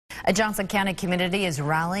A Johnson County community is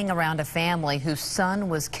rallying around a family whose son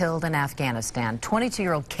was killed in Afghanistan.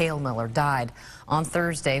 22-year-old Cale Miller died on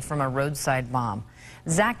Thursday from a roadside bomb.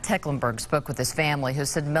 Zach Tecklenburg spoke with his family, who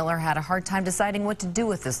said Miller had a hard time deciding what to do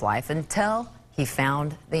with his life until he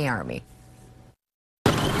found the Army.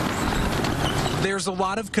 There's a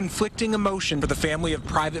lot of conflicting emotion for the family of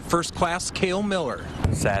Private First Class Cale Miller.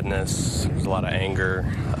 Sadness, there's a lot of anger,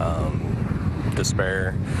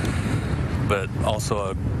 despair, but also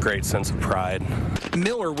a great sense of pride.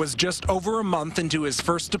 Miller was just over a month into his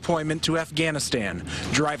first deployment to Afghanistan.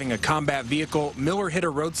 Driving a combat vehicle, Miller hit a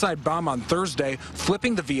roadside bomb on Thursday,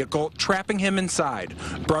 flipping the vehicle, trapping him inside.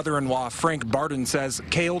 Brother-in-law Frank Barden says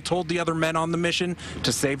Cale told the other men on the mission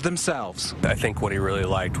to save themselves. I think what he really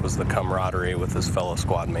liked was the camaraderie with his fellow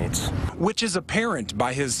squad mates, which is apparent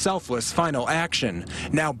by his selfless final action.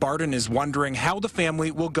 Now Barden is wondering how the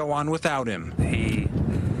family will go on without him. He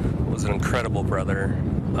was an incredible brother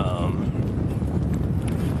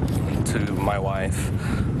to my wife,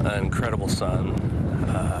 an incredible son.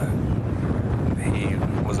 He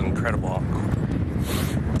was an incredible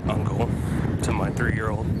uncle to my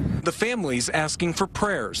 3-year-old. The family's asking for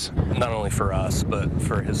prayers. Not only for us, but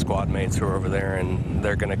for his squad mates who are over there, and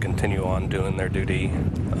they're going to continue on doing their duty,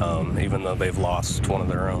 even though they've lost one of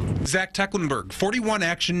their own. Zach Tecklenburg, 41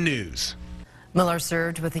 Action News. Miller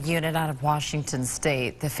served with a unit out of Washington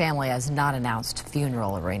State. The family has not announced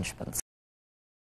funeral arrangements.